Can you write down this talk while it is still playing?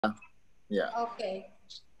Yeah. Okay.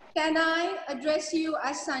 Can I address you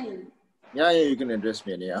as Sunny? Yeah, you can address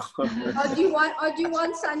me anyhow. Or do you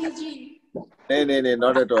want Sunny G? No,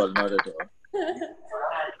 not at all, not at all.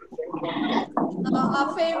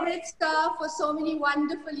 Our favorite star for so many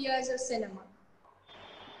wonderful years of cinema.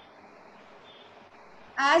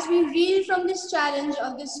 As we reel from this challenge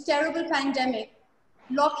of this terrible pandemic,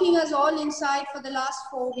 locking us all inside for the last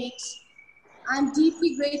 4 weeks, I'm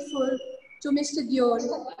deeply grateful to Mr. Deol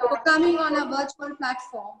for coming on our virtual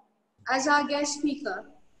platform as our guest speaker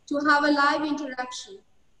to have a live interaction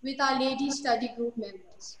with our Ladies Study Group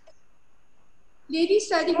members. Ladies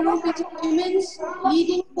Study Group is a women's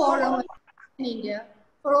leading forum in India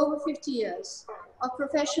for over 50 years of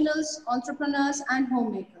professionals, entrepreneurs, and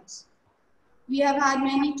homemakers. We have had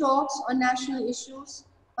many talks on national issues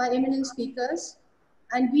by eminent speakers,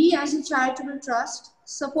 and we as a charitable trust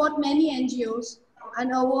support many NGOs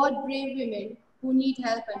and award brave women who need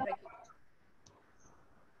help and recognition.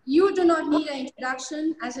 You do not need an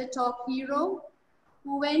introduction as a top hero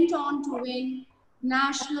who went on to win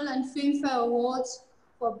national and Filmfare awards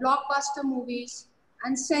for blockbuster movies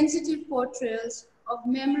and sensitive portrayals of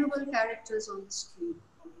memorable characters on the screen.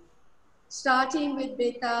 Starting with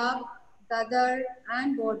Betab, Dadar,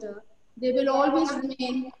 and Border, they will always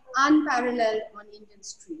remain unparalleled on Indian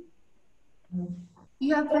screen.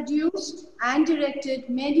 You have produced and directed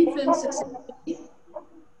many films successfully,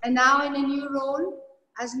 and now in a new role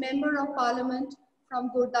as Member of Parliament from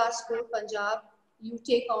Gurdaspur, Punjab, you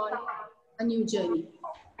take on a new journey.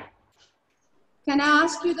 Can I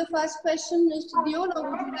ask you the first question, Mr. Deol, or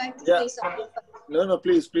would you like to say something first? No,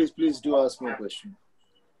 please do ask me a question.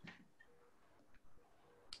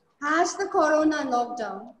 Has the corona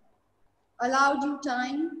lockdown allowed you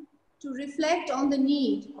time to reflect on the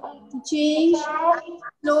need to change and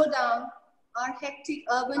slow down our hectic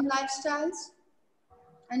urban lifestyles,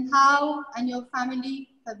 and how and your family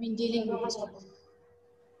have been dealing with this problem?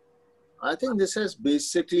 I think this has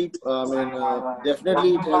basically,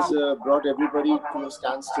 definitely it has brought everybody to a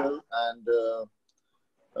standstill, and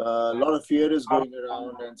a lot of fear is going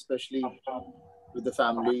around, and especially with the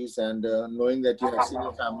families, and knowing that you have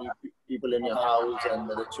senior family people in your house and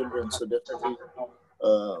the children. So definitely,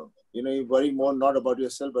 you worry more not about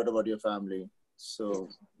yourself but about your family. So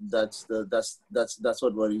that's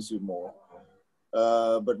what worries you more.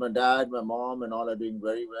 But my dad, my mom, and all are doing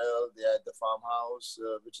very well. They are at the farmhouse,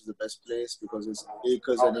 which is the best place because it's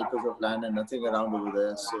acres and acres of land and nothing around over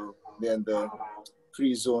there. So they're in the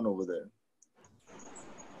free zone over there.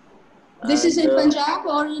 This is in Punjab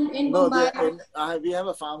or in Mumbai? No, we have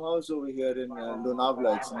a farmhouse over here in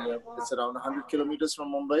Lonavala. It's around 100 kilometers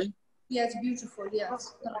from Mumbai. Yes, beautiful,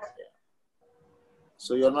 yes. Yeah.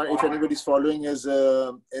 So you're not, if anybody's following his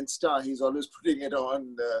Insta, he's always putting it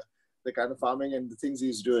on the kind of farming and the things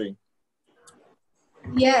he's doing.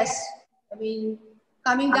 Yes, I mean,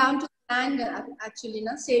 coming down to the land, actually,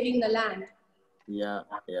 saving the land. Yeah.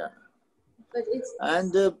 But it's...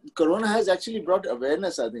 And Corona has actually brought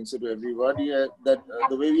awareness, I think, so to everybody that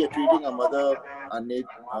the way we are treating our mother,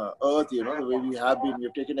 our earth, the way we have been,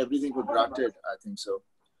 we've taken everything for granted, I think so.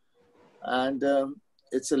 And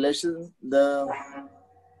it's a lesson. The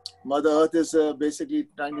Mother Earth is basically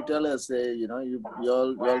trying to tell us, you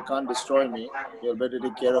all can't destroy me. You all better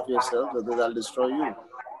take care of yourself, otherwise I'll destroy you.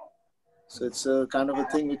 So it's a kind of a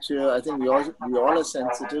thing which I think we all are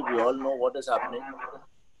sensitive. We all know what is happening.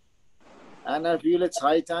 And I feel it's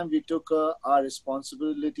high time we took our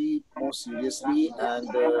responsibility more seriously. And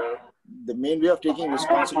the main way of taking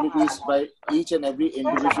responsibility is by each and every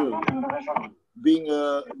individual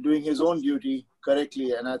doing his own duty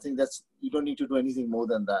correctly. And I think you don't need to do anything more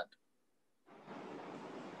than that.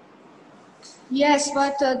 Yes,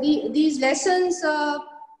 but these lessons, will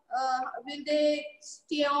they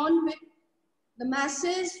stay on with the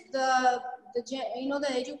masses, the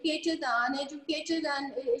educated, the uneducated,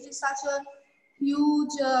 and it is such a huge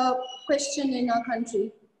question in our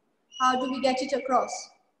country. How do we get it across?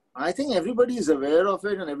 I think everybody is aware of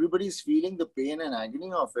it, and everybody is feeling the pain and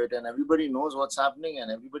agony of it, and everybody knows what's happening,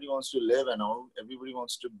 and everybody wants to live, and everybody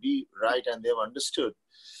wants to be right, and they've understood.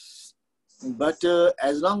 But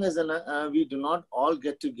as long as we do not all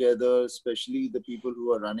get together, especially the people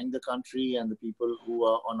who are running the country and the people who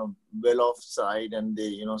are on a well-off side, and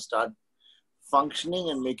they start functioning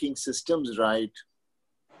and making systems right,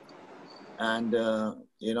 and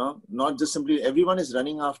not just simply everyone is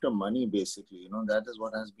running after money. Basically, that is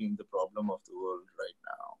what has been the problem of the world right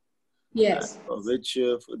now. Yes. Which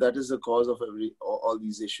that is the cause of all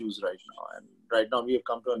these issues right now. And right now we have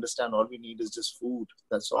come to understand all we need is just food.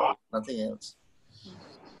 That's all, nothing else.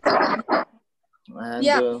 And,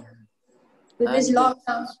 with this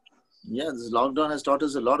lockdown. Yeah, this lockdown has taught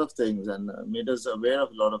us a lot of things and made us aware of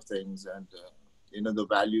a lot of things, and the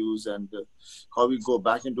values, and how we go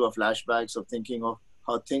back into our flashbacks of thinking of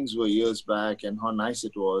how things were years back and how nice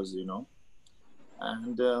it was,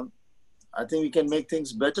 and I think we can make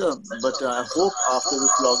things better. But I hope after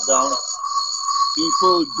this lockdown,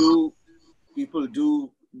 people do people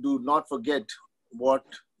do not forget what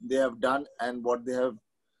they have done and what they have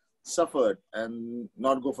suffered, and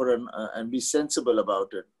not go for and be sensible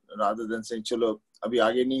about it, rather than saying chalo abhi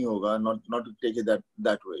aage nahi hoga, not to take it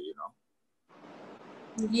that way.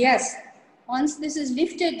 Yes. Once this is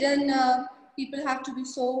lifted, then people have to be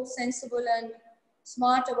so sensible and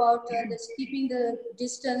smart about this, keeping the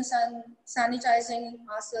distance and sanitizing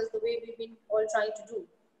ourselves the way we've been all trying to do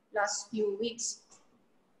last few weeks.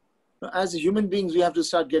 As human beings, we have to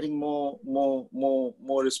start getting more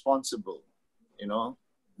responsible.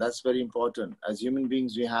 That's very important. As human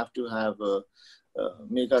beings, we have to have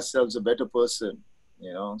make ourselves a better person.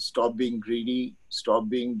 Stop being greedy, stop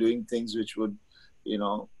being doing things which would,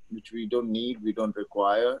 which we don't need, we don't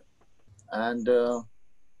require, and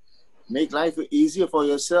make life easier for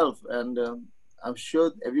yourself. And I'm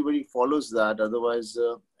sure everybody follows that. Otherwise,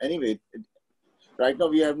 anyway, right now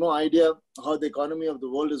we have no idea how the economy of the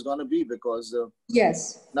world is going to be, because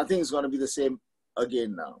Yes. nothing is going to be the same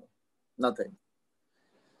again now. Nothing.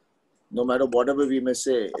 No matter whatever we may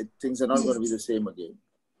say, things are not going to be the same again.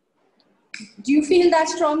 Do you feel that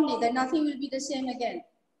strongly, that nothing will be the same again?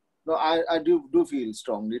 No, I do feel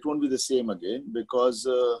strongly it won't be the same again, because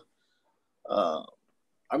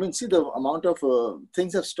see, the amount of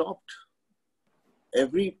things have stopped.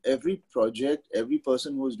 Every project, every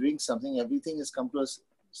person who is doing something, everything has come to a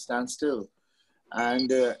standstill,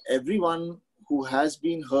 and everyone who has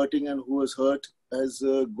been hurting and who is hurt is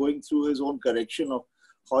going through his own correction of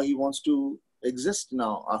how he wants to exist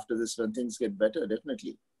now after this, when things get better,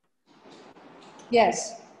 definitely.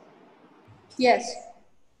 Yes. Yes.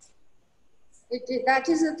 That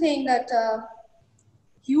is the thing, that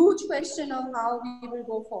huge question of how we will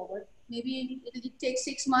go forward. Maybe it'll take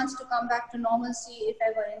 6 months to come back to normalcy, if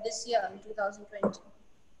ever, in this year, in 2020.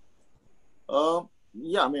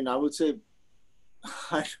 Yeah, I would say,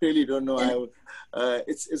 I really don't know.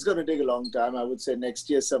 It's going to take a long time. I would say next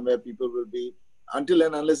year somewhere people will be, until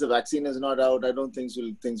and unless the vaccine is not out, I don't think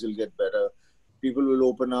things will get better. People will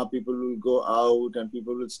open up, people will go out, and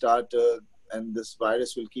people will start, and this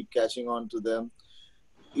virus will keep catching on to them.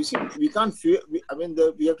 You see, we can't fear.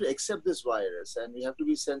 We have to accept this virus, and we have to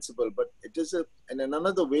be sensible. But it is and in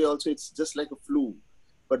another way also, it's just like a flu,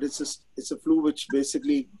 but it's a flu which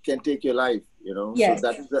basically can take your life. Yes.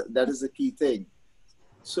 So that is the key thing.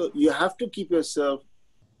 So you have to keep yourself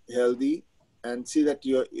healthy and see that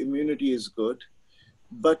your immunity is good.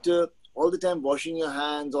 But all the time washing your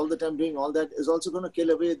hands, all the time doing all that is also going to kill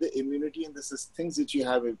away the immunity and the things that you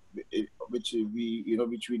have, which we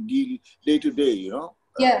deal day to day.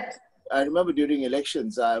 Yeah. I remember during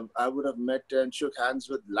elections, I would have met and shook hands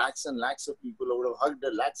with lakhs and lakhs of people. I would have hugged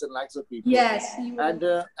lakhs and lakhs of people. Yes.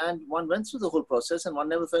 And one went through the whole process, and one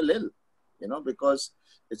never fell ill. Because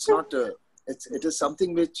it's not. It is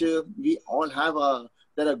something which we all have.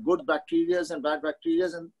 There are good bacteria and bad bacteria,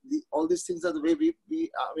 and all these things are the way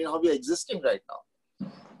how we are existing right now.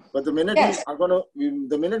 But the minute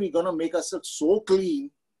we're gonna make ourselves so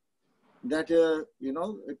clean that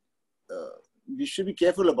we should be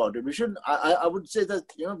careful about it. We should. I would say that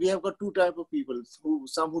we have got two type of people: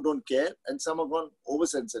 some who don't care, and some are gone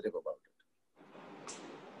oversensitive about it.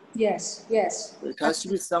 Yes. Yes. It has to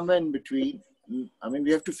be somewhere in between.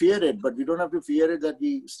 We have to fear it, but we don't have to fear it that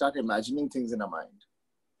we start imagining things in our mind.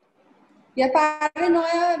 Yeah,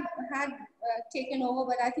 paranoia had taken over,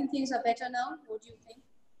 but I think things are better now. What do you think?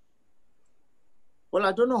 Well,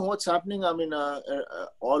 I don't know what's happening.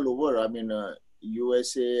 All over.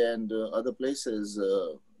 USA and other places,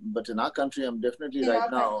 but in our country, I'm definitely right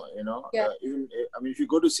now. Yeah. Even if you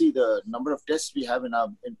go to see the number of tests we have in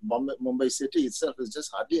Mumbai city itself, is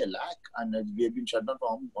just hardly 1 lakh, and we have been shut down for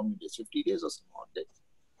how many days? 50 days or something odd days.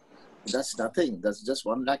 That's nothing. That's just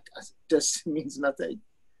 1 lakh test means nothing.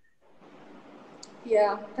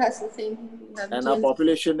 Yeah, that's the thing. And our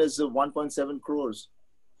population is 1.7 crores.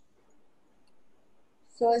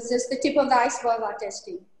 So it's just the tip of the iceberg, our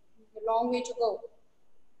testing. A long way to go.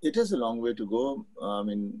 It is a long way to go.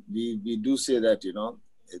 We do say that,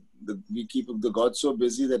 we keep the God so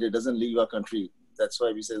busy that it doesn't leave our country. That's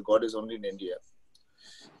why we say God is only in India.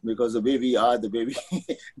 Because the way we are, the way we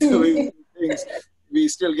do things, we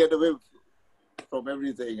still get away from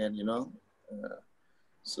everything, and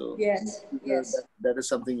so yes, that is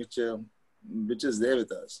something which is there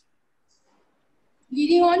with us.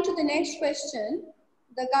 Leading on to the next question,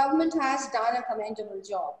 the government has done a commendable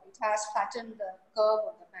job. It has flattened the curve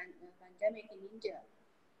of the pandemic in India.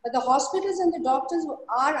 But the hospitals and the doctors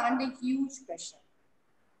are under huge pressure.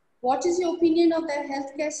 What is your opinion of the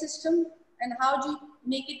healthcare system and how do you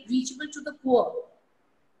make it reachable to the poor?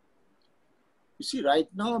 You see, right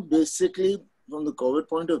now, basically, from the COVID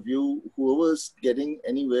point of view, whoever's getting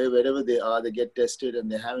anywhere, wherever they are, they get tested and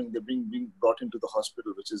they're being brought into the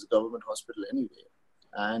hospital, which is a government hospital anyway.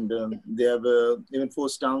 And they have even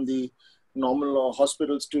forced down the normal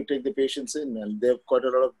hospitals to take the patients in, and they've quite a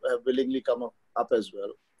lot of willingly come up as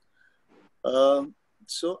well.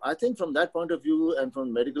 So I think from that point of view and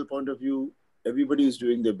from medical point of view, everybody is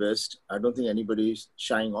doing their best. I don't think anybody is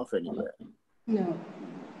shying off anywhere. No.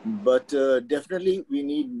 But definitely we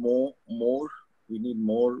need more. We need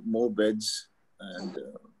more beds, and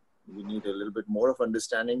we need a little bit more of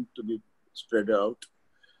understanding to be spread out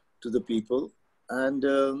to the people. And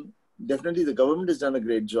definitely the government has done a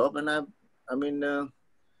great job. And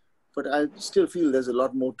but I still feel there's a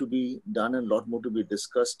lot more to be done and a lot more to be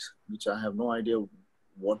discussed, which I have no idea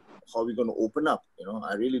how we're going to open up.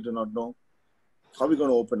 I really do not know how we're going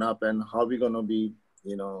to open up and how we're going to be,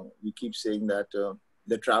 we keep saying that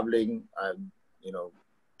they're traveling,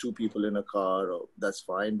 two people in a car, that's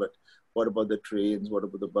fine. But what about the trains? What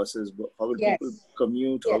about the buses? How will people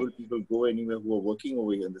commute? How will people go anywhere who are working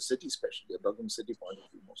over here in the city, especially? I'm talking city point of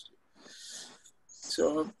view mostly.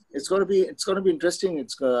 So it's going to be interesting.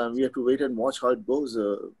 We have to wait and watch how it goes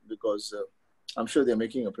because I'm sure they're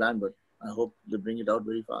making a plan, but I hope they bring it out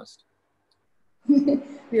very fast.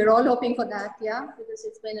 We are all hoping for that, yeah, because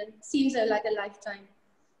it seems like a lifetime,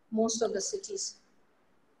 most of the cities.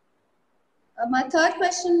 My third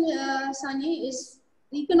question, Sunny, is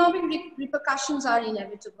economic repercussions are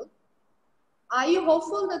inevitable. Are you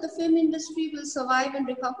hopeful that the film industry will survive and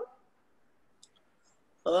recover?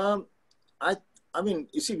 I mean,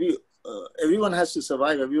 you see, everyone has to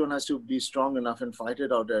survive. Everyone has to be strong enough and fight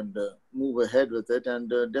it out and move ahead with it.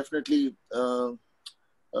 And definitely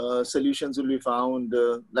solutions will be found.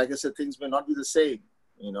 Like I said, things may not be the same,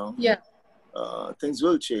 Yeah. Things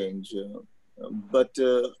will change. But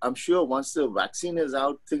I'm sure once the vaccine is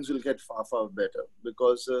out, things will get far, far better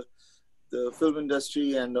because the film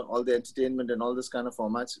industry and all the entertainment and all this kind of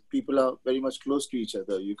formats, people are very much close to each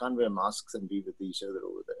other. You can't wear masks and be with each other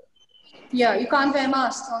over there. Yeah, you can't wear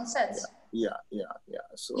masks on sets. Yeah.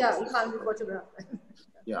 So yeah, you can't be photographed.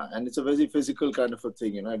 Yeah, and it's a very physical kind of a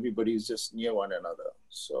thing, everybody's just near one another.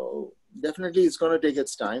 So definitely it's going to take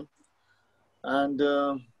its time. And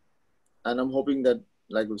I'm hoping that,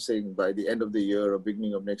 like I was saying, by the end of the year or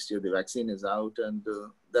beginning of next year, the vaccine is out, and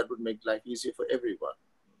that would make life easier for everyone,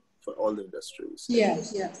 for all the industries. Yeah.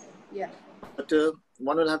 But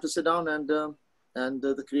one will have to sit down and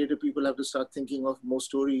the creative people have to start thinking of more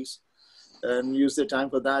stories and use their time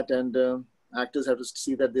for that. And actors have to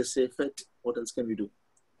see that they stay fit. What else can we do?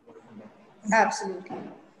 Absolutely.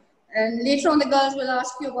 And later on, the girls will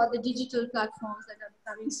ask you about the digital platforms that are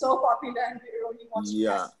becoming so popular and we're only watching.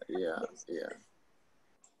 Yeah.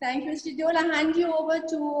 Thank you, Mr. Deol. I hand you over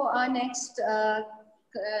to our next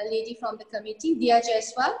lady from the committee, Dia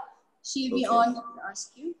Jaiswal. She'll be on to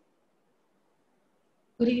ask you.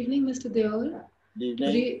 Good evening, Mr. Deol. Good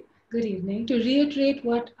evening. Good evening. To reiterate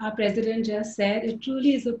what our president just said, it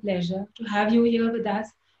truly is a pleasure to have you here with us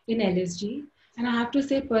in LSG. And I have to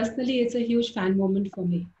say, personally, it's a huge fan moment for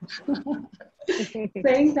me.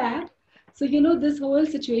 Saying that, so this whole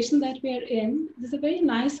situation that we're in, there's a very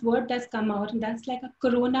nice word that's come out, and that's like a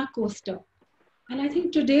corona coaster. And I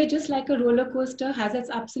think today, just like a roller coaster has its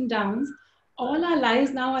ups and downs, all our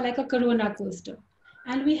lives now are like a corona coaster.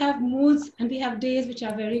 And we have moods and we have days which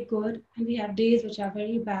are very good and we have days which are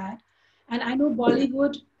very bad. And I know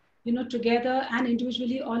Bollywood, together and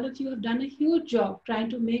individually, all of you have done a huge job trying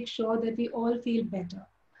to make sure that we all feel better.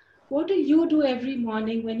 What do you do every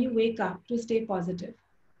morning when you wake up to stay positive?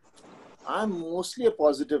 I'm mostly a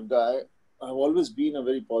positive guy. I've always been a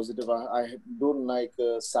very positive. I don't like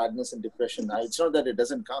sadness and depression. It's not that it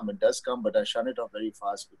doesn't come. It does come, but I shun it off very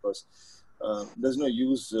fast because there's no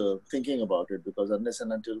use thinking about it, because unless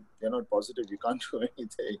and until you're not positive, you can't do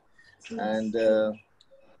anything.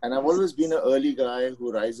 And I've always been an early guy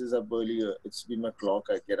who rises up early. It's been my clock.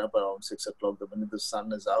 I get up around 6 o'clock. The minute the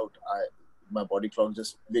sun is out, my body clock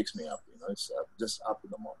just wakes me up. It's just up in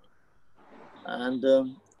the morning.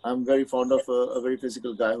 And I'm very fond of a very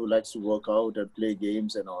physical guy who likes to work out and play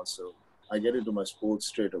games, and also I get into my sports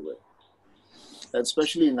straight away. And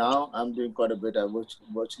especially now, I'm doing quite a bit. I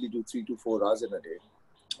virtually do 3 to 4 hours in a day.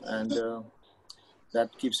 And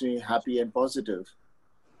that keeps me happy and positive.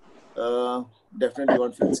 Definitely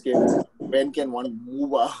one feels when can one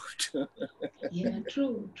move out? Yeah,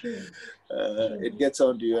 true, true. It gets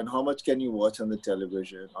on to you. And how much can you watch on the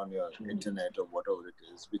television, on your True. internet, or whatever it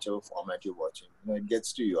is, whichever format you're watching? It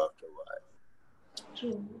gets to you after a while.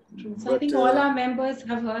 True, true. So I But think all our members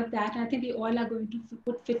have heard that. I think we all are going to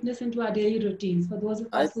put fitness into our daily routines for those of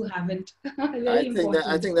I us who haven't. Very I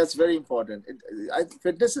important. think that's very important.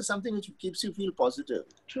 Fitness is something which keeps you feel positive.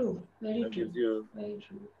 True, very It true. gives you, Very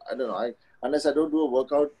true. I don't know. Unless I don't do a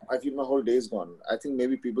workout, I feel my whole day is gone. I think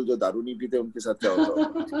maybe people जो दारू नहीं पीते उनके साथ क्या होता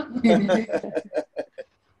होगा.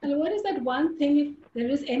 And what is that one thing, if there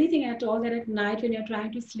is anything at all that at night when you're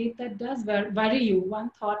trying to sleep that does worry you, one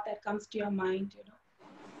thought that comes to your mind,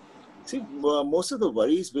 See, most of the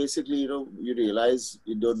worries basically, you realize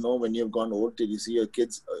you don't know when you've gone old till you see your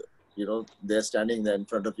kids, they're standing there in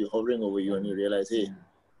front of you, hovering over you, and you realize, hey,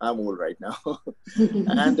 I'm old right now.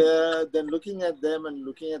 And then looking at them and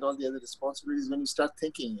looking at all the other responsibilities, when you start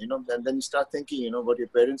thinking, and then you start thinking, what your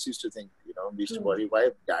parents used to think, we used to worry, why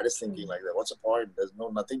dad is thinking like that? What's the point? There's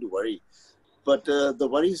nothing to worry. But the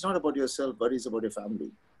worry is not about yourself, worry is about your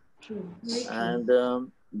family. True. Very true.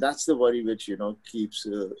 And that's the worry which, keeps,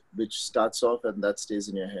 which starts off and that stays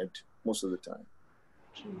in your head most of the time.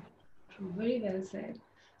 True. True. Very well said.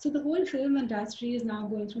 So the whole film industry is now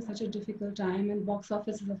going through such a difficult time, and box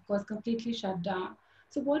office is, of course, completely shut down.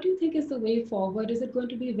 So what do you think is the way forward? Is it going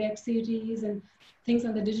to be web series and things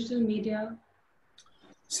on the digital media?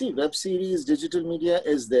 See, web series, digital media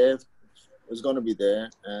is there, is going to be there.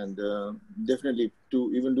 And definitely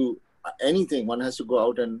to even do anything, one has to go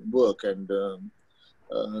out and work. And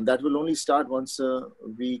that will only start once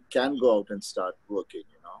we can go out and start working,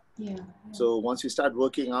 Yeah. So once we start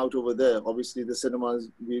working out over there, obviously the cinemas,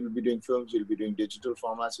 we'll be doing films, we'll be doing digital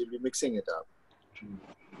formats, we'll be mixing it up. True.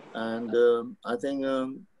 And I think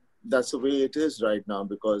that's the way it is right now,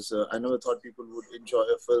 because I never thought people would enjoy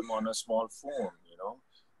a film on a small phone,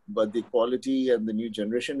 but the quality and the new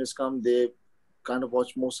generation has come, they kind of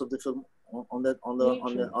watch most of the film on their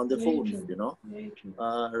phones, Very true.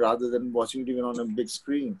 rather than watching it even on a big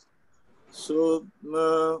screen. So,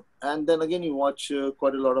 and then again, you watch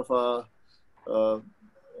quite a lot of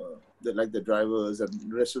the drivers and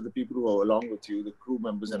the rest of the people who are along with you, the crew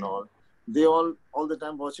members and all. They all the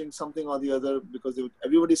time watching something or the other, because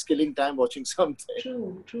everybody's killing time watching something.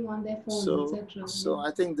 True, on their phone, etc. So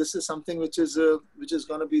I think this is something which is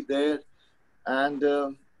going to be there, and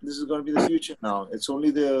this is going to be the future now. It's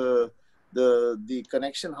only the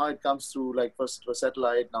connection, how it comes through, like first for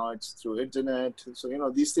satellite, now it's through internet. So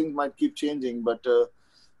these things might keep changing, but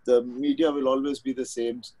the media will always be the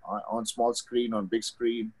same on small screen, on big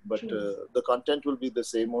screen, but the content will be the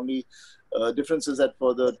same. Only difference is that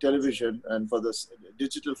for the television and for the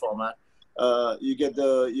digital format, you get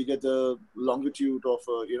the longitude of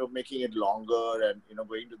making it longer and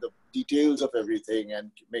going to the details of everything and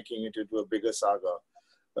making it into a bigger saga.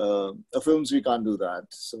 Films, we can't do that.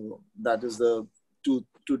 So that is the two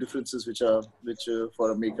differences which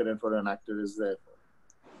for a maker and for an actor is there.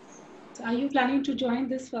 So are you planning to join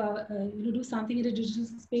this do something in the digital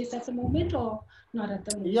space at the moment, or not at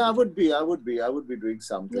the moment? Yeah, I would be doing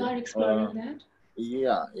something. You are exploring that?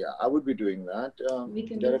 Yeah, I would be doing that. We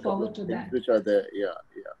can look forward to that. Which are there, yeah,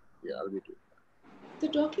 I'll be doing that. So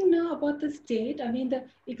talking now about the state, the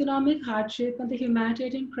economic hardship and the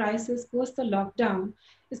humanitarian crisis post the lockdown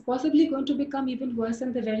is possibly going to become even worse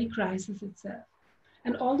than the very crisis itself.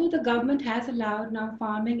 And although the government has allowed now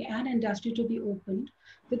farming and industry to be opened,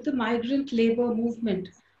 with the migrant labor movement,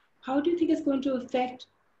 how do you think it's going to affect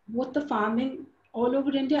both the farming all over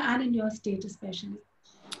India and in your state especially?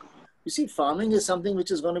 You see, farming is something which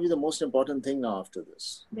is going to be the most important thing now after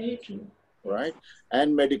this. Very true. Right?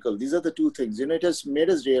 And medical. These are the two things. It has made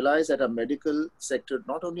us realize that our medical sector,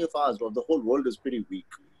 not only of ours, but the whole world, is pretty weak.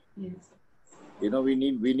 Yes. We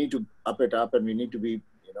need to up it up, and we need to be,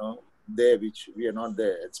 there, which we are not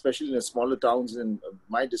there. Especially in the smaller towns in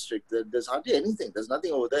my district, there's hardly anything. There's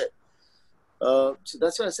nothing over there. So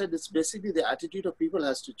that's why I said it's basically the attitude of people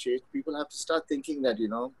has to change. People have to start thinking that,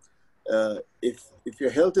 if your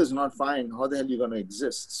health is not fine, how the hell are you going to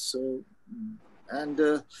exist? So,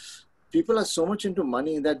 and people are so much into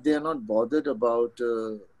money that they are not bothered about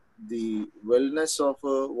the wellness of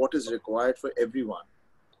what is required for everyone.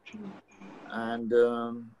 And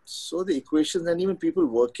so the equations, and even people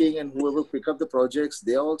working and whoever pick up the projects,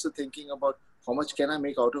 they are also thinking about how much can I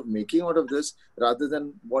make out of this, rather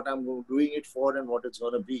than what I'm doing it for and what it's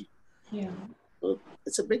going to be. Yeah. So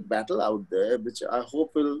it's a big battle out there, which I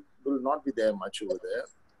hope will not be there much over there.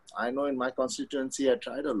 I know in my constituency, I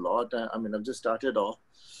tried a lot. I've just started off.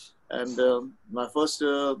 And my first thing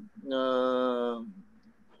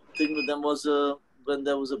with them was when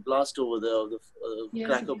there was a blast over there, the Yes,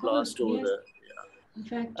 cracker of course. blast over Yes. there. In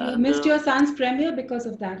fact, Yeah. you And missed your son's premiere because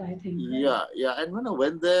of that, I think, right? yeah, yeah. And when I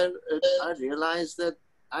went there, I realized that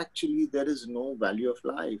actually there is no value of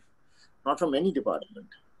life, not from any department.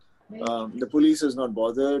 The police is not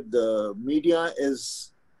bothered. The media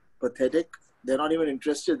is pathetic. They're not even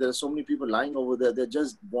interested. There are so many people lying over there. They're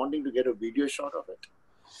just wanting to get a video shot of it.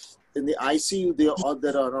 In the ICU,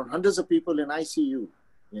 there are around hundreds of people in ICU,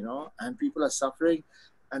 and people are suffering,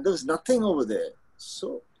 and there's nothing over there.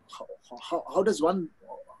 So how does one,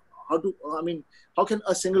 how can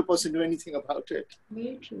a single person do anything about it?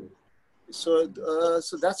 Very true. So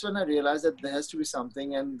that's when I realized that there has to be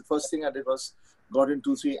something. And the first thing I did was got in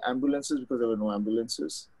 2-3 ambulances because there were no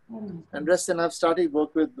ambulances. And rest, then I've started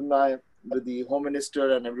work with the Home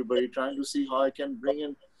Minister and everybody, trying to see how I can bring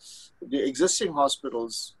in the existing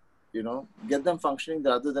hospitals, get them functioning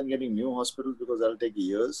rather than getting new hospitals, because that'll take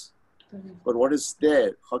years. But what is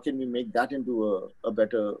there, how can we make that into a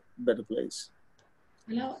better place?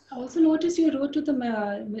 And I also noticed you wrote to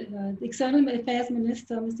the External Affairs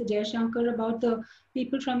Minister, Mr. Jayashankar, about the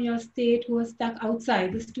people from your state who are stuck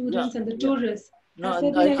outside, the students and the tourists. Has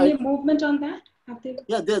there been any movement on that?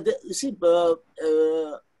 Yeah, you see,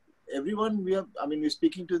 everyone, we're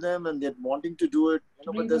speaking to them and they're wanting to do it,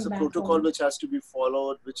 but there's a protocol which has to be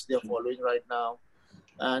followed, which they're following right now.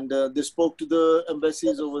 And they spoke to the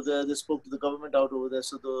embassies over there, they spoke to the government out over there.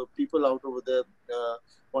 So the people out over there,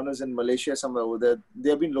 one is in Malaysia, somewhere over there,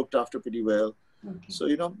 they've been looked after pretty well. So,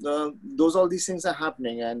 all these things are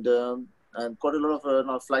happening, and quite a lot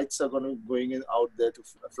of flights are going in out there to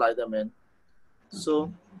fly them in.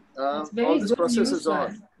 So all this process is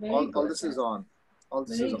on. All this is on.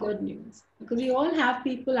 Very good news, because we all have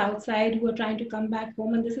people outside who are trying to come back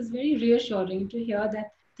home, and this is very reassuring to hear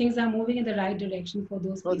that things are moving in the right direction for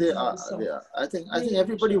those people. No, they are. They are. I think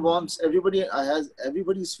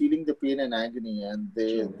everybody's feeling the pain and agony, and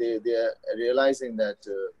they are realizing that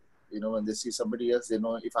when they see somebody else, they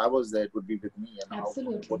know if I was there, it would be with me, and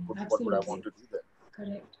what would I want to do then?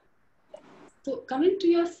 Correct. So coming to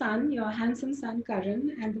your son, your handsome son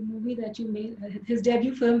Karan, and the movie that you made, his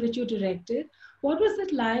debut film which you directed, what was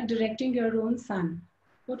it like directing your own son?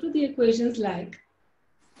 What were the equations like?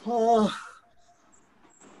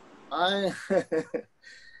 I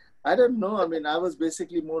don't know. I was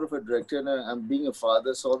basically more of a director, and I'm being a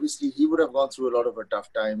father. So obviously he would have gone through a lot of a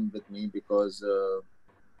tough time with me, because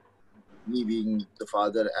me being the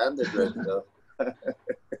father and the director,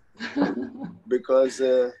 because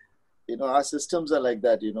our systems are like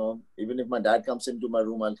that. Even if my dad comes into my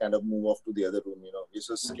room, I'll kind of move off to the other room. We're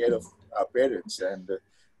so scared of our parents,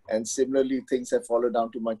 and similarly things have followed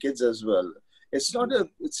down to my kids as well. It's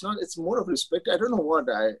more of respect. I don't know what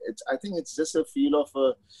I think it's just a feel of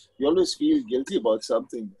you always feel guilty about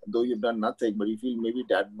something, though you've done nothing, but you feel maybe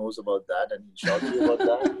dad knows about that and he shouts you about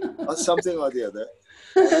that or something or the other.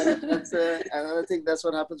 And I think that's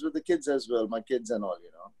what happens with the kids as well, my kids and all,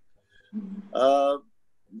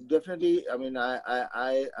 Definitely,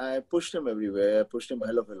 I pushed him everywhere. I pushed him a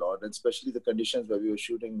hell of a lot, and especially the conditions where we were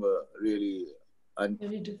shooting were really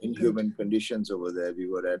inhuman conditions over there. We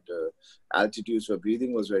were at altitudes where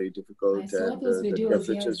breathing was very difficult, and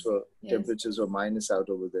the temperatures were minus out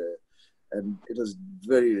over there, and it was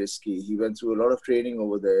very risky. He went through a lot of training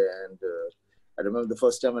over there, and I remember the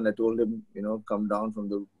first time when I told him, come down from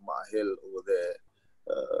the hill over there,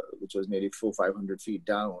 which was nearly 400-500 feet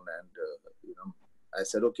down, and I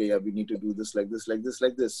said, okay, yeah, we need to do this like this, like this,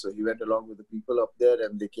 like this. So he went along with the people up there,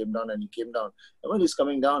 and they came down, and he came down. And when he's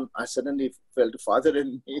coming down, I suddenly felt a father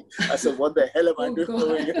in me. I said, what the hell am I doing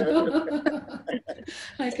over here?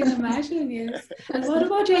 I can imagine, yes. And what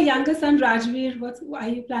about your younger son, Rajveer? Are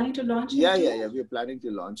you planning to launch him? Yeah. We're planning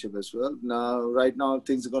to launch him as well. Right now,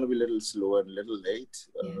 things are going to be a little slow and a little late.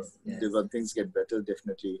 When things get better,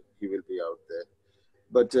 definitely he will be out there.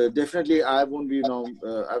 But definitely, I won't be,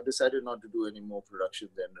 I've decided not to do any more production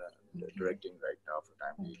than directing right now for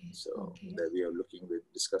time being. So we are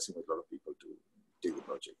discussing with a lot of people to take the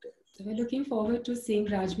project ahead. So we're looking forward to seeing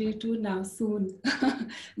Rajveer 2 now soon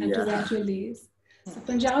and to that release. So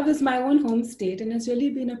Punjab is my own home state, and it's really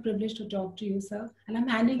been a privilege to talk to you, sir. And I'm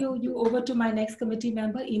handing you over to my next committee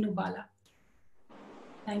member, Inu Bala.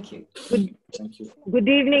 Thank you. Thank you. Good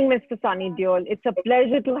evening, Mr. Sunny Deol. It's a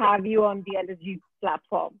pleasure to have you on the LSG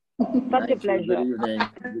platform. Such a pleasure.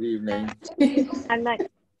 Good evening. And can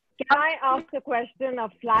I ask a question, a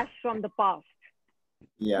flash from the past?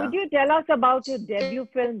 Yeah. Could you tell us about your debut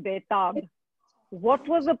film, Betab? What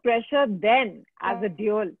was the pressure then as a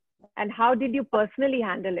Deol, and how did you personally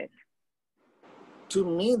handle it? To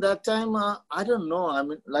me, that time, I don't know. I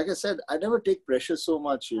mean, like I said, I never take pressure so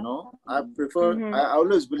much, you know. I prefer, I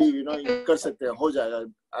always believe, you know, kar sakte hain, ho jayega.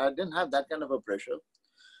 I didn't have that kind of a pressure.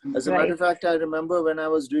 As a matter of fact, I remember when I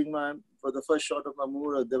was doing for the first shot of my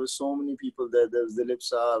movie, there were so many people there. There was Dilip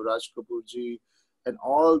Saab, Raj Kapoor ji, and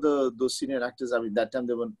all those senior actors. I mean, that time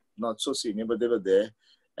they were not so senior, but they were there.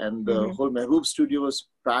 And the whole Mehboob studio was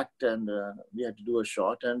packed, and we had to do a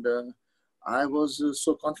shot. And I was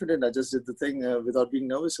so confident. I just did the thing without being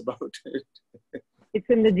nervous about it. It's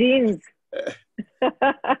in the genes.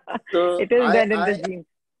 So it is dead in the genes.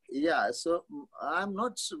 Yeah, so I'm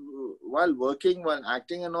not, while working, while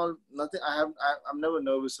acting and all, nothing. I'm never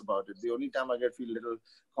nervous about it. The only time I feel a little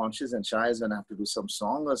conscious and shy is when I have to do some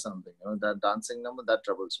song or something. You know, that dancing number, that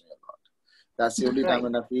troubles me a lot. That's the only time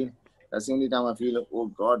when I feel. That's the only time I feel, oh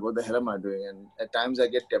God, what the hell am I doing? And at times I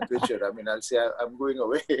get temperature. I mean, I'll say I'm going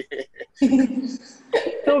away.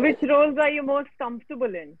 So which roles are you most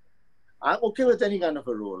comfortable in? I'm okay with any kind of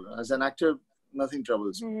a role. As an actor, nothing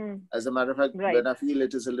troubles me. As a matter of fact, when I feel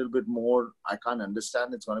it is a little bit more, I can't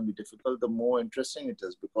understand, it's going to be difficult, the more interesting it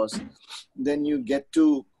is, because then you get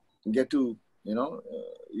to, you know,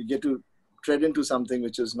 you get to tread into something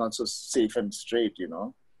which is not so safe and straight, you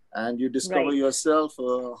know, and you discover yourself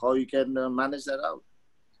how you can manage that out.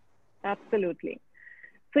 Absolutely.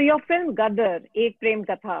 So your film Gadar, Ek Prem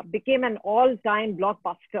Katha, became an all-time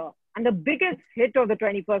blockbuster and the biggest hit of the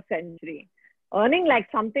 21st century, earning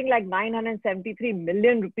something like 973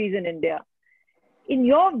 million rupees in India. In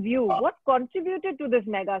your view, what contributed to this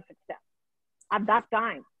mega success at that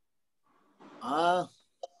time? I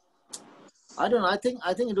don't know. I think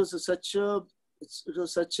it was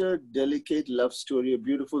such a delicate love story, a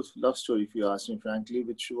beautiful love story, if you ask me frankly,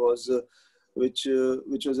 which was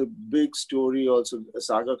a big story, also a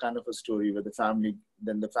saga kind of a story, where the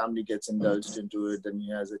family gets indulged into it, then he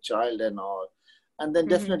has a child and all. And then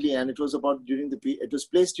definitely, and it was about it was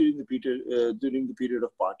placed during the period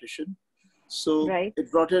of partition. So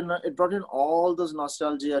it brought in all those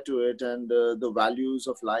nostalgia to it, and the values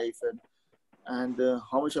of life, and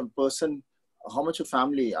how much a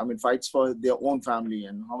family, I mean, fights for their own family,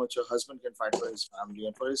 and how much a husband can fight for his family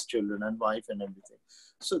and for his children and wife and everything.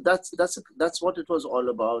 So that's what it was all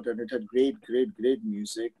about, and it had great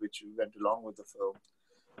music which went along with the film.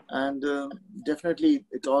 And definitely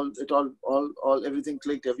everything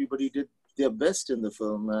clicked. Everybody did their best in the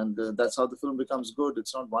film, and that's how the film becomes good.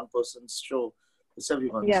 It's not one person's show, it's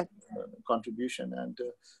everyone's contribution. And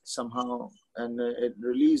somehow, and it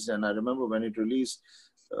released, and I remember when it released,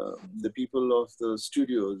 the people of the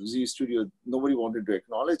studio, Z Studio, nobody wanted to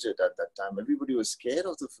acknowledge it at that time. Everybody was scared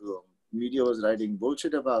of the film. Media was writing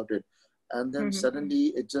bullshit about it. And then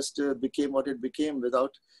suddenly it just became what it became,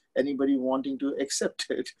 without anybody wanting to accept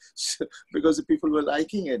it, because the people were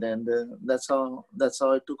liking it, and that's how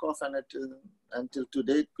it took off. And until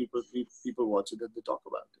today, people watch it and they talk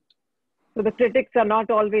about it. So the critics are not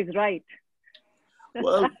always right.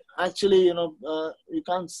 Well, actually, you know, you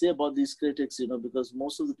can't say about these critics, you know, because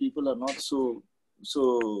most of the people are not so.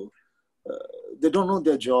 They don't know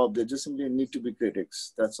their job. They just simply need to be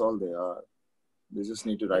critics. That's all they are. They just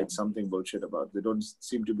need to write something bullshit about it. They don't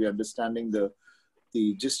seem to be understanding the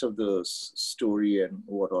gist of the story and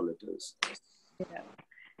what all it is. Yeah.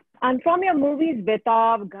 And from your movies,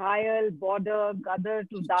 Betaab, Ghayal, Border, Gadar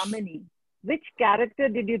to Damini, which character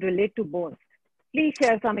did you relate to most? Please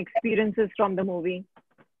share some experiences from the movie.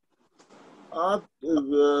 Whom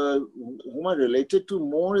I related to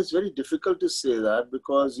more is very difficult to say that,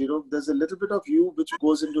 because, you know, there's a little bit of you which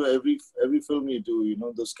goes into every film you do, you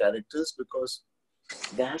know, those characters, because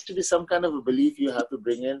there has to be some kind of a belief you have to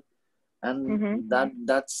bring in, and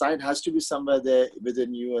that side has to be somewhere there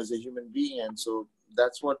within you as a human being. And so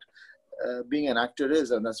that's what being an actor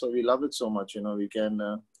is, and that's why we love it so much. You know, we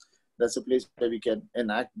can that's a place where we can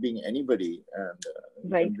enact being anybody, and we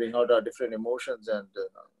can bring out our different emotions, and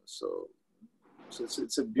so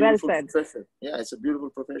it's a beautiful profession. Yeah, it's a beautiful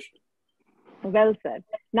profession. Well said.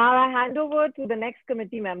 Now I hand over to the next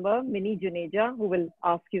committee member, Mini Juneja, who will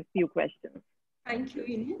ask you a few questions. Thank you,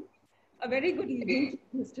 Inian. A very good evening,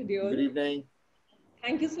 Mr. Deol. Good evening.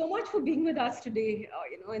 Thank you so much for being with us today,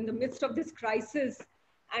 you know, in the midst of this crisis,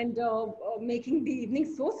 and making the evening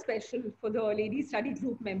so special for the Lady Study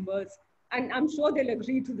Group members. And I'm sure they'll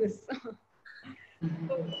agree to this.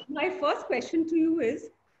 So my first question to you is,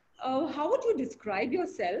 how would you describe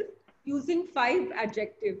yourself using 5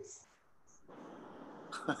 adjectives?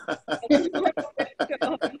 Adjectives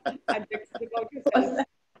about yourself.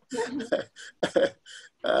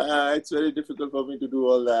 It's very difficult for me to do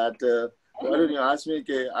all that. Why don't you ask me?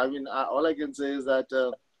 Okay, I mean, all I can say is that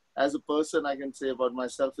as a person, I can say about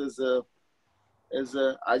myself is is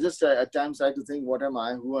I just at times try to think, what am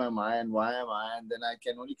I, who am I, and why am I? And then I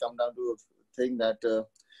can only come down to a thing that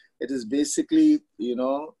it is basically, you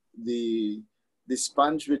know, the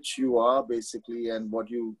sponge which you are basically, and what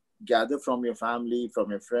you gather from your family,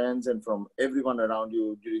 from your friends, and from everyone around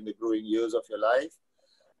you during the growing years of your life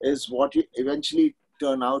is what you eventually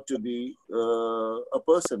turn out to be a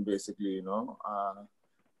person, basically, you know,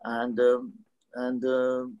 and and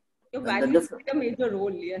uh, Your and then values play a major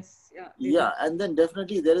role. Yes, yeah, they do. yeah, and then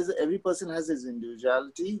definitely there is every person has his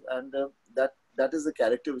individuality, and that is the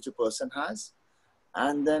character which a person has,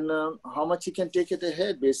 and then how much he can take it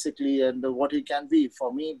ahead, basically, and what he can be.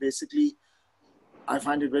 For me, basically, I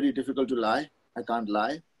find it very difficult to lie. I can't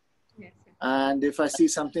lie. Yes, yes. And if I see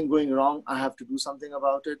something going wrong, I have to do something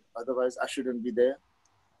about it. Otherwise, I shouldn't be there.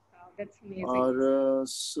 Wow, that's amazing. Or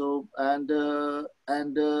so, and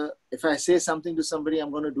if I say something to somebody,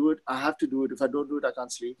 I'm going to do it. I have to do it. If I don't do it, I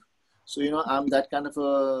can't sleep. So you know, I'm that kind of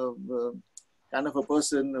a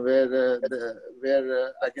person where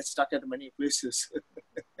I get stuck at many places.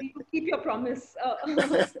 You keep your promise.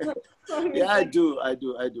 Yeah, I do.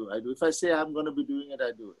 If I say I'm going to be doing it,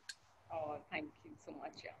 I do it. Oh, thank you so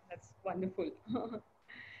much. Yeah, that's wonderful.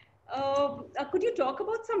 Could you talk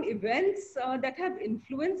about some events that have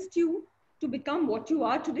influenced you to become what you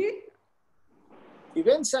are today?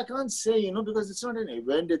 Events, I can't say, you know, because it's not an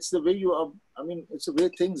event. It's the way you are. I mean, it's the way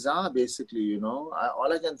things are, basically, you know.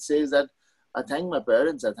 All I can say is that I thank my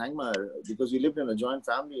parents. Because we lived in a joint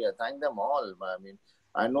family. I thank them all. I mean,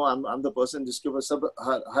 I know I'm the person जिसके ऊपर सब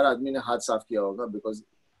हर आदमी ने हाथ साफ किया होगा, because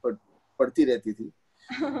पढ़ती रहती थी.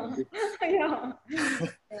 Yeah.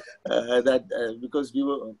 That because we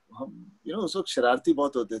were, you know, उस वक्त शरारती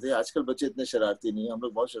बहुत होते थे. आजकल बच्चे इतने शरारती नहीं हैं. हम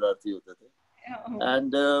लोग बहुत शरारती होते थे. Yeah.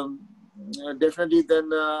 And definitely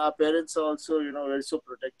then our parents also, you know, very so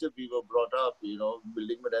protective. We were brought up, you know,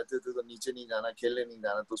 building में रहते थे तो नीचे नहीं जाना, खेलने नहीं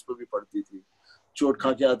जाना, तो उस पर भी पड़ती थी. चोट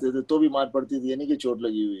खा के आते थे तो भी मार पड़ती थी, यानी कि चोट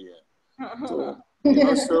लगी हुई है. So, you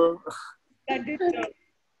know, so That did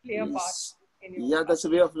play a part in your yeah, that's the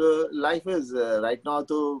way of life is. Right now,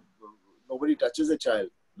 though, nobody touches a child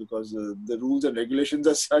because the rules and regulations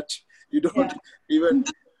are such. You don't even.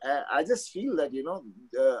 I just feel that, you know,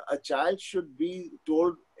 a child should be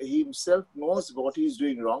told he himself knows what he's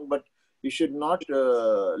doing wrong, but you should not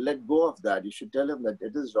let go of that. You should tell him that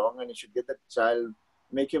it is wrong, and you should get that child,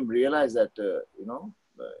 make him realize that you know,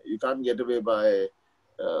 you can't get away by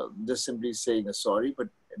just simply saying a sorry, but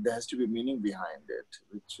there has to be meaning behind it,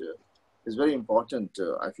 which is very important.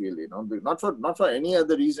 I feel, you know, not for any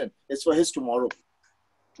other reason. It's for his tomorrow.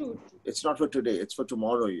 True. It's not for today. It's for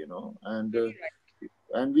tomorrow. You know, Very right.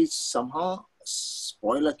 and we somehow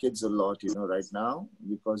spoil our kids a lot, you know, right now,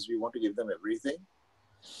 because we want to give them everything,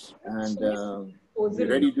 and we're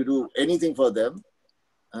ready to do anything for them,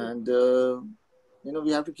 and you know,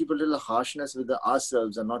 we have to keep a little harshness with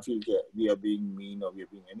ourselves and not feel we are being mean or we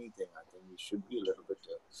are being anything. I think we should be a little bit,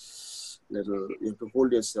 you have to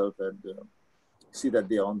hold yourself and see that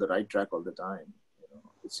they are on the right track all the time. You know,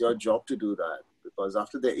 it's your job to do that, because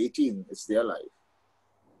after they're 18, it's their life.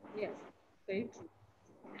 Yes, very true.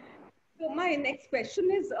 So my next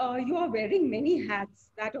question is, you are wearing many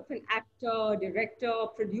hats, that of an actor, director,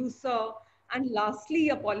 producer, and lastly,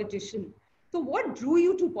 a politician. So what drew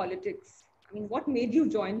you to politics? I mean, what made you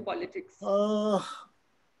join politics?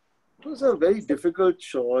 It was a very difficult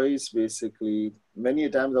choice, basically. Many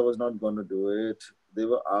times I was not going to do it. They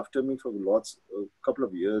were after me for a couple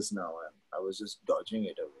of years now, and I was just dodging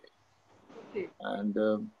it away. Okay. And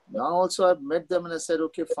now also I've met them and I said,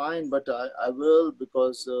 okay, fine, but I will,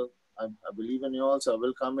 because I believe in you also. I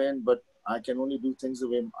will come in, but I can only do things the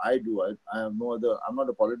way I do. I have no other, I'm not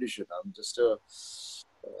a politician. I'm just a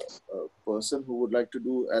person who would like to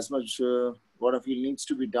do as much what I feel needs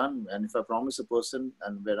to be done. And if I promise a person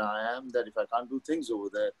and where I am that if I can't do things over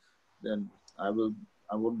there, then I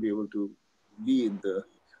won't be able to be in the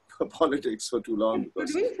politics for too long. You're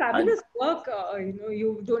Because doing fabulous work. You know,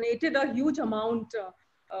 you donated a huge amount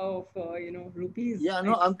of you know, rupees. Yeah,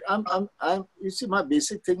 no, I'm. You see, my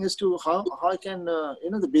basic thing is to how I can,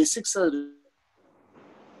 you know, the basics are.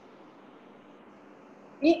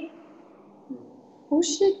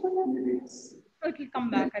 Push it. So it will come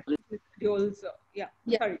back. I think with Deol's, yeah.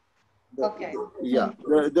 Sorry. Okay. Yeah,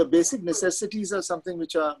 the basic necessities are something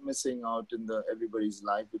which are missing out in everybody's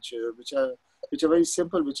life, which are very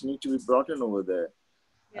simple, which need to be brought in over there,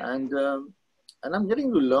 Yeah. and I'm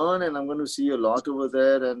getting to learn, and I'm going to see a lot over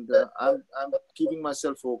there, and I'm keeping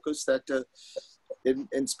myself focused that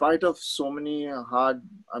in spite of so many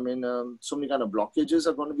so many kind of blockages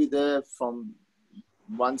are going to be there from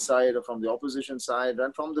one side or from the opposition side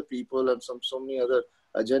and from the people and from so many other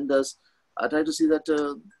agendas. I try to see that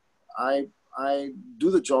I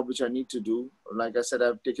do the job which I need to do. Like I said,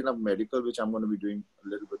 I've taken up medical, which I'm going to be doing a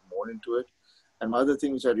little bit more into it. And my other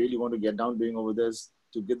thing which I really want to get down doing over there is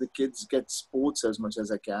to get the kids get sports as much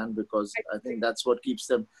as I can, because I think that's what keeps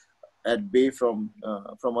them at bay from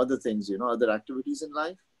other things, you know, other activities in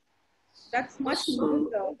life. That's much needed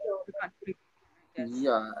the country. Yes.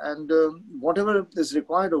 Yeah, and whatever is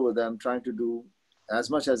required over there, I'm trying to do as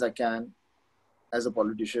much as I can as a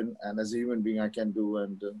politician and as a human being I can do,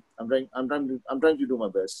 and I'm trying to do my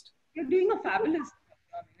best. You're doing a fabulous job.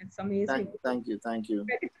 I mean, it's amazing. Thank you.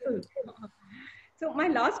 Incredible. So my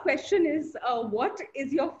last question is, what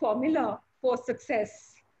is your formula for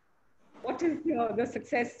success? What is the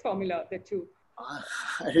success formula that you... I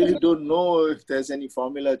really don't know if there's any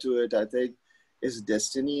formula to it. I think it's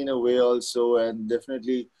destiny in a way also, and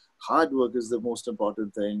definitely hard work is the most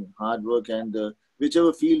important thing. Hard work, and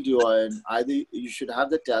whichever field you are in, either you should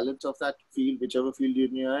have the talent of that field, whichever field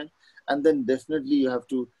you're in, and then definitely you have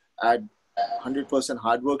to add 100%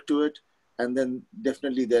 hard work to it, and then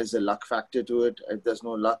definitely there's a luck factor to it. If there's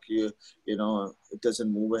no luck, you know, it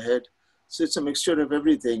doesn't move ahead. So it's a mixture of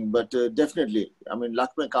everything, but definitely, I mean,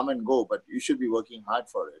 luck may come and go, but you should be working hard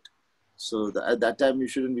for it. So at that time, you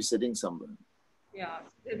shouldn't be sitting somewhere. Yeah,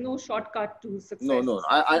 there's no shortcut to success. No.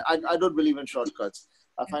 I don't believe in shortcuts.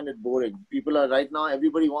 I find it boring. People are right now,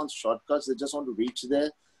 everybody wants shortcuts. They just want to reach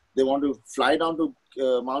there. They want to fly down to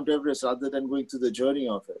Mount Everest rather than going through the journey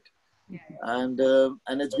of it. Yeah. And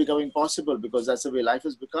it's becoming possible because that's the way life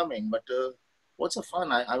is becoming. But what's the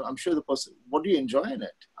fun? I'm sure the person, what do you enjoy in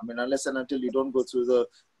it? I mean, unless and until you don't go through the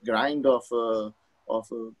grind of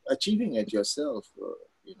achieving it yourself,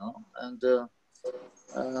 you know. And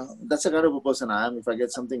that's the kind of a person I am. If I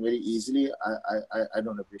get something very easily, I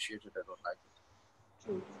don't appreciate it. I don't like it.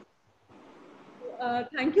 True.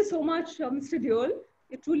 Thank you so much, Mr. Deol.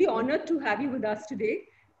 We're truly honored to have you with us today.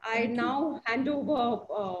 I now hand over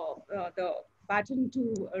the baton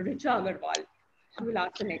to Richa Agarwal. She will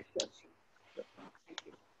ask the next question. Thank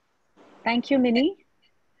you. Thank you, Minnie.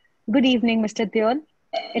 Good evening, Mr. Deol.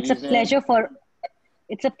 It's a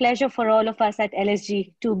pleasure for all of us at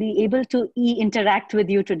LSG to be able to interact with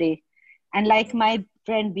you today. And like my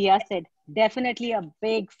friend Bia said, definitely a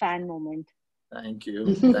big fan moment. Thank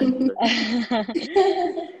you. Thank you.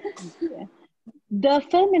 The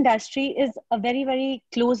film industry is a very, very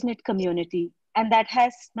close-knit community, and that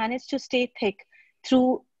has managed to stay thick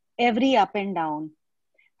through every up and down.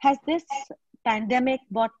 Has this pandemic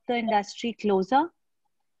brought the industry closer?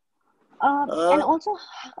 And also,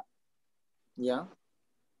 yeah.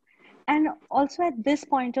 And also at this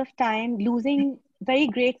point of time, losing very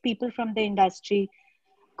great people from the industry,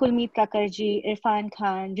 Kulmeet Kakarji, Irfan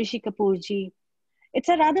Khan, Rishi Kapoorji, it's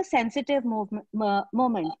a rather sensitive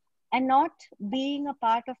moment, and not being a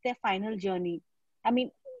part of their final journey. I mean,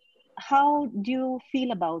 how do you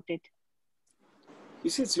feel about it? You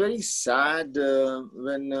see, it's very sad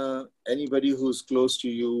when anybody who's close to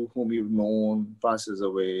you, whom you've known, passes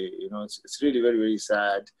away. You know, it's really very, very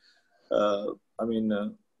sad.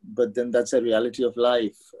 But then that's a reality of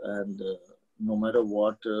life, and no matter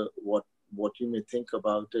what you may think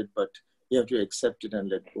about it, but you have to accept it and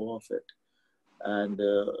let go of it, and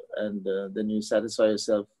then you satisfy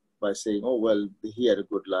yourself by saying, oh well, he had a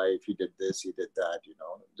good life, he did this, he did that, you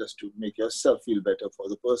know, just to make yourself feel better for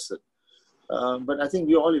the person. But I think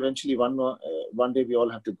we all eventually one day we all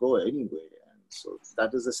have to go anyway, and so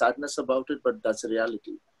that is the sadness about it, but that's a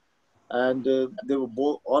reality. And they were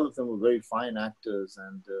all of them were very fine actors,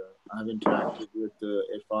 and I've interacted with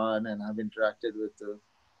Irfan, and I've interacted with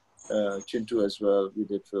Chintu as well. We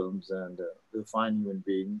did films, and they're fine human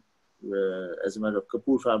being. As a matter of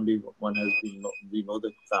Kapoor family, we know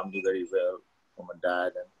the family very well from a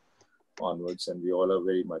dad and onwards, and we all are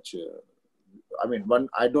very much. I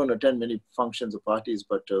don't attend many functions or parties,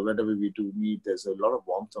 but whenever we do meet, there's a lot of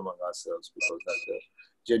warmth among ourselves because that's the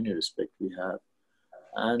genuine respect we have.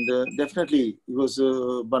 And definitely, he was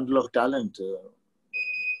a bundle of talent,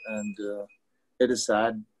 and it is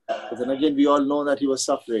sad. But then again, we all know that he was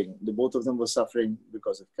suffering. The both of them were suffering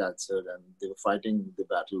because of cancer, and they were fighting the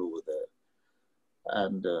battle over there.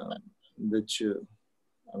 And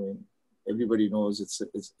everybody knows it's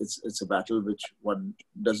a battle which one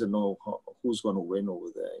doesn't know who's going to win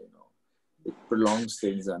over there. You know, it prolongs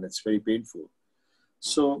things, and it's very painful.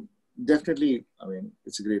 So definitely,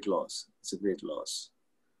 it's a great loss. It's a great loss.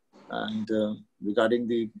 And regarding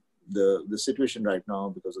the situation right now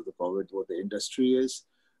because of the COVID, what the industry is,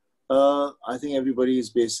 I think everybody is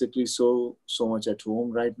basically so much at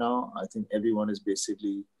home right now. I think everyone is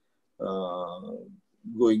basically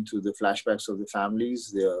going through the flashbacks of the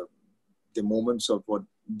families. the moments of what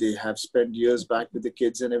they have spent years back with the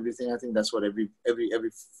kids and everything. I think that's what every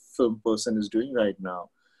film person is doing right now.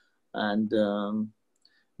 And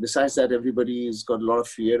besides that, everybody's got a lot of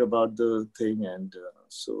fear about the thing, and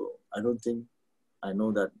so I don't think, I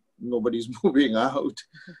know that nobody's moving out,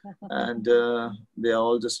 and they're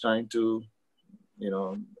all just trying to,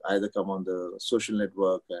 either come on the social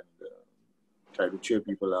network and try to cheer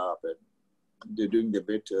people up, and they're doing their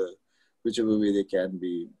bit, whichever way they can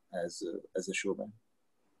be as a showman.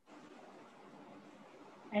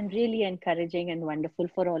 And really encouraging and wonderful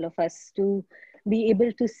for all of us to be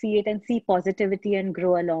able to see it and see positivity and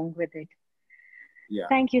grow along with it. Yeah.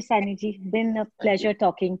 Thank you, Saniji. Been a pleasure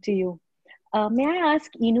talking to you. May I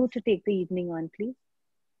ask Inu to take the evening on, please?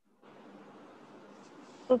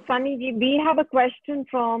 So, Sunny, we have a question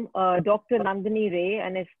from Dr. Nandini Ray,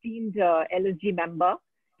 an esteemed LSG member.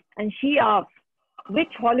 And she asks,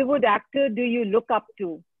 which Hollywood actor do you look up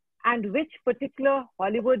to? And which particular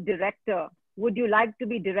Hollywood director would you like to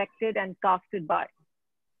be directed and casted by?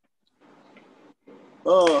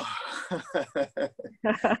 Oh,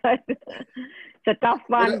 it's a tough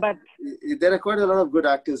one, but there are quite a lot of good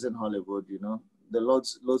actors in Hollywood, There are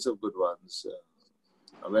loads of good ones.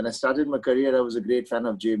 When I started my career, I was a great fan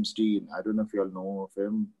of James Dean. I don't know if you all know of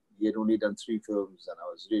him. He had only done 3 films, and I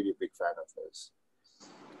was really a big fan of his.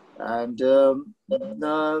 And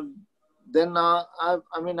then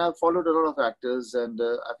I've followed a lot of actors, and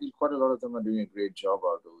I feel quite a lot of them are doing a great job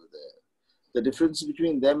out over there. The difference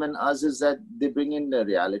between them and us is that they bring in the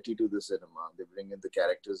reality to the cinema. They bring in the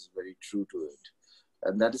characters very true to it.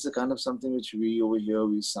 And that is the kind of something which we over here,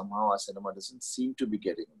 our cinema doesn't seem to be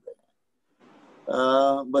getting there.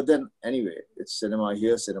 But then anyway, it's cinema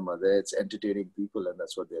here, cinema there. It's entertaining people, and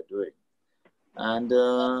that's what they're doing. And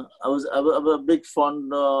I'm a big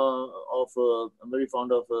fond I'm very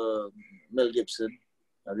fond of Mel Gibson.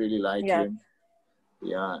 I really like him.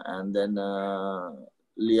 Yeah, and then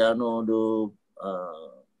Leonardo.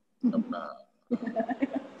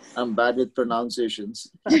 I'm bad with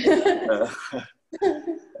pronunciations. I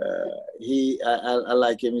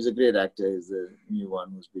like him. He's a great actor. He's a new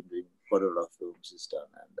one who's been doing quite a lot of films he's done,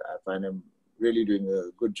 and I find him really doing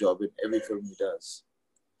a good job in every film he does.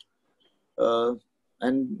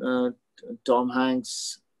 And Tom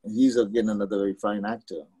Hanks, he's again another very fine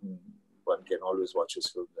actor. One can always watch his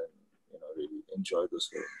films and really enjoy those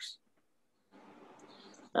films.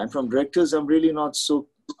 And from directors, I'm really not so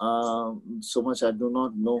much. I do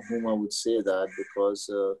not know whom I would say that, because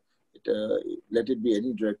let it be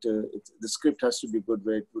any director. The script has to be good,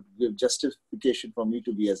 where it would give justification for me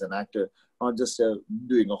to be as an actor, not just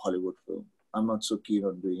doing a Hollywood film. I'm not so keen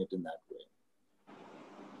on doing it in that way.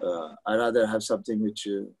 I rather have something which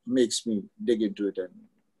makes me dig into it and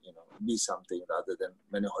be something, rather than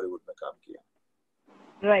many Hollywood mein kaam kiya.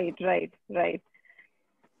 Right.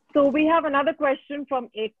 So we have another question from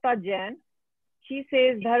Ekta Jain. She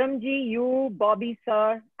says, Dharamji, you, Bobby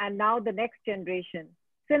sir, and now the next generation.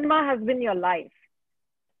 Cinema has been your life.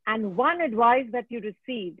 And one advice that you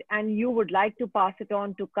received and you would like to pass it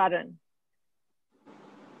on to Karan.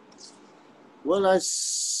 Well,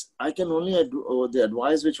 I can only, the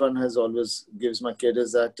advice which one has always gives my kid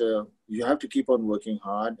is that you have to keep on working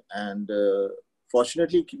hard. And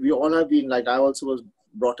fortunately, we all have been, like I also was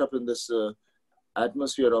brought up in this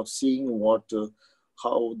atmosphere of seeing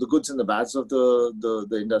how the goods and the bads of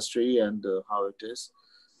the industry and how it is.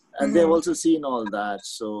 And they've also seen all that.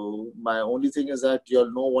 So my only thing is that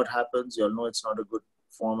you'll know what happens. You'll know it's not a good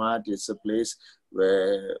format. It's a place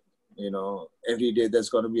where, every day there's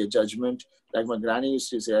going to be a judgment. Like my granny used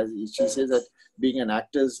to say, she says that being an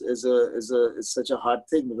actor is such a hard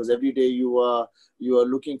thing, because every day you are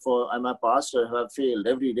looking for, am I passed or have I failed?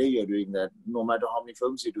 Every day you're doing that. No matter how many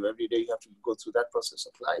films you do, every day you have to go through that process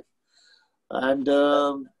of life. And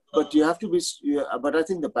but you have to be. But I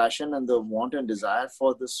think the passion and the want and desire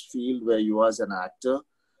for this field where you are as an actor,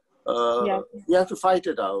 you have to fight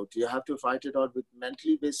it out. You have to fight it out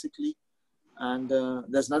mentally, basically. And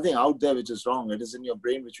there's nothing out there which is wrong. It is in your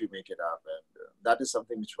brain which we make it up. And that is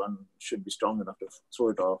something which one should be strong enough to throw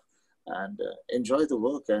it off and enjoy the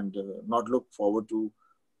work, and not look forward to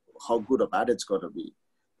how good or bad it's going to be.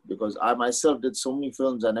 Because I myself did so many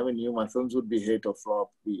films, I never knew my films would be hit or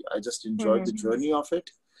flop. I just enjoyed the journey of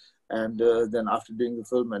it. And then after doing the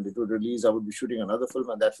film and it would release, I would be shooting another film,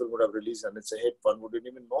 and that film would have released and it's a hit. One wouldn't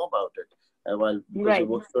even know about it because I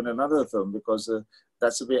worked on another film, because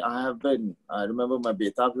that's the way I have been. I remember my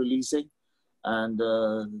Betab releasing, and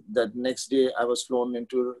that next day I was flown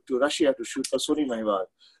into Russia to shoot for Sony Mahewar.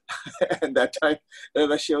 And that time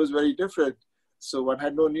Russia was very different. So one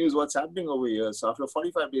had no news what's happening over here. So after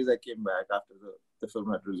 45 days I came back after the film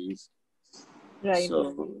had released. Right.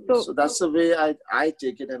 So that's the way I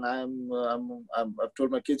take it, and I've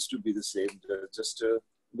told my kids to be the same. Just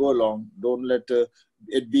go along. Don't let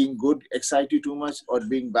it being good excite you too much, or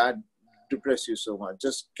being bad depress you so much.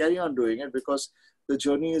 Just carry on doing it, because the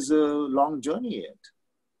journey is a long journey yet.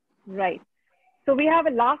 Right. So we have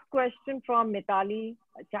a last question from Mitali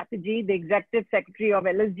Chatterjee, the Executive Secretary of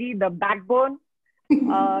LSG, the backbone.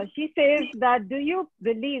 She says that, do you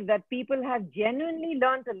believe that people have genuinely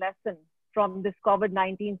learned a lesson from this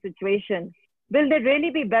COVID-19 situation? Will they really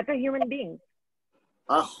be better human beings?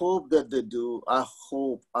 I hope that they do. I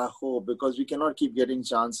hope, because we cannot keep getting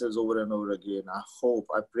chances over and over again. I hope,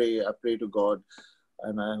 I pray to God.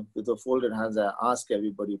 And with the folded hands, I ask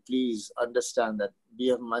everybody, please understand that we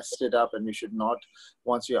have messed it up, and we should not,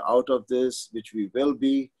 once we are out of this, which we will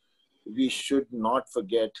be, we should not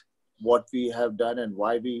forget what we have done and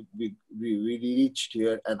why we reached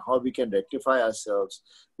here, and how we can rectify ourselves.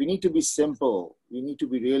 We need to be simple. We need to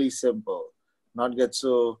be really simple, not get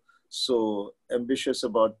so ambitious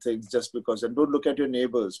about things just because. And don't look at your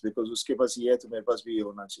neighbors, because uske paas ye hai, tumhare paas bhi ye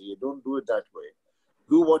hona chahiye. Don't do it that way.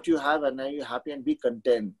 Do what you have, and now you're happy, and be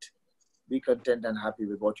content. Be content and happy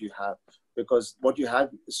with what you have, because what you have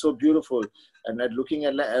is so beautiful. And at looking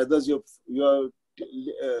at others, you're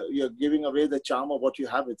giving away the charm of what you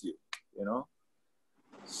have with you. You know.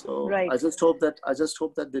 So right. I just hope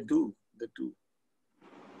that they do. They do.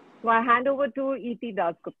 So I hand over to E.T.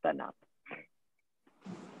 Dasgupta now.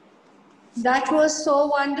 That was so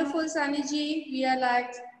wonderful, Saniji. We are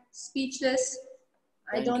like speechless.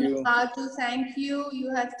 I don't know how to thank you.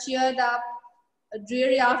 You have cheered up a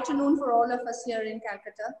dreary afternoon for all of us here in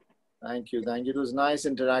Calcutta. Thank you. It was nice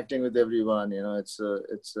interacting with everyone. You know, it's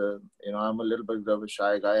you know, I'm a little bit of a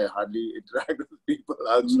shy guy. I hardly interact with people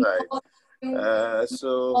outside.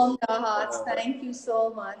 So warmed our hearts. Thank you so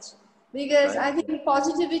much. Because I think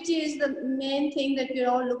positivity is the main thing that we're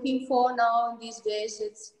all looking for now in these days.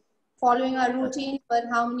 It's following our routine, but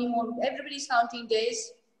how many more? Everybody's counting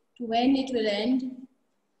days to when it will end.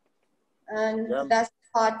 And that's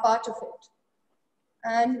the hard part of it.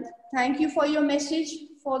 And thank you for your message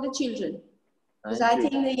for the children. Because I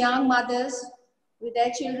think the young mothers with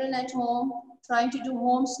their children at home trying to do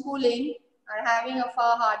homeschooling are having a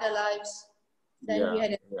far harder lives than we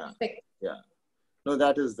had expected. Yeah. No,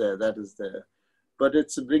 that is there. But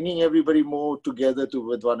it's bringing everybody more together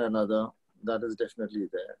with one another. That is definitely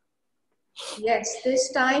there. Yes,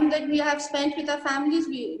 this time that we have spent with our families,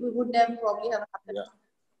 we would never probably have happened.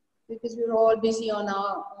 Because we were all busy on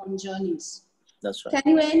our own journeys. That's right.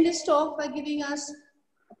 Can you end this talk by giving us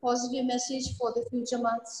a positive message for the future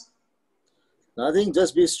months? Nothing,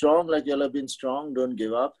 just be strong like you all have been strong. Don't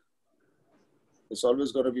give up. It's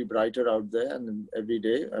always going to be brighter out there, and every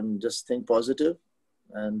day. Just think positive,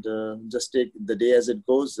 and just take the day as it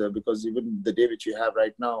goes, because even the day which you have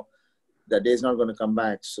right now, that day is not going to come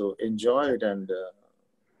back. So enjoy it, and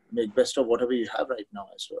make best of whatever you have right now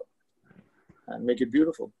as well, and make it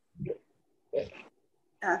beautiful.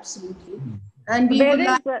 Absolutely. And we would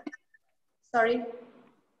like... Sorry,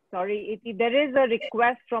 E.T. There is a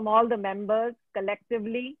request from all the members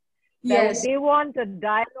collectively that they want a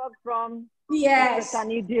dialogue from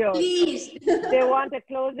Sunny Deol. Please. They want a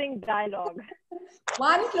closing dialogue.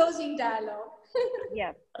 One closing dialogue.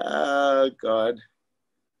 Yes. Oh, God.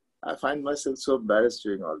 I find myself so embarrassed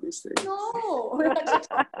doing all these things. No.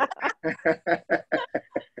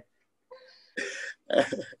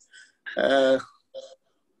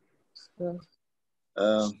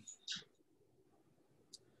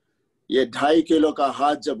 ये 2.5 kilo का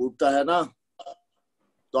हाथ जब उठता है ना,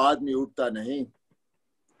 तो आदमी उठता नहीं,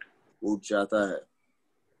 उठ जाता है.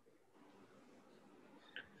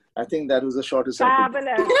 I think that was the shortest.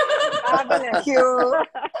 Fabulous. Thank you.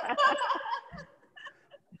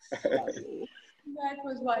 That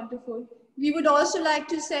was wonderful. We would also like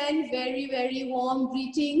to send very, very warm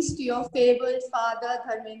greetings to your fabled father,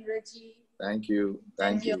 Dharmendra ji. Thank you.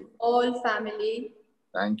 Thank you. Your whole family.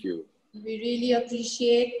 Thank you. We really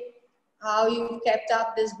appreciate how you've kept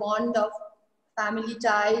up this bond of family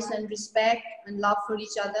ties and respect and love for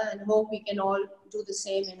each other, and hope we can all do the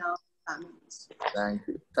same in our families. Thank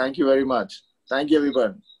you. Thank you very much. Thank you,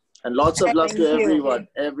 everyone. And lots of love to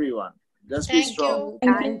everyone. Just be strong.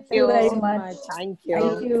 Thank you very much. Thank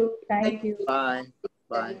you. Thank you. Bye.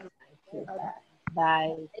 Bye.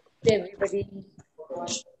 Bye. Everybody.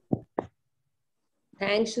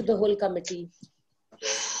 Thanks to the whole committee.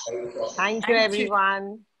 Thank you,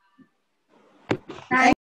 everyone.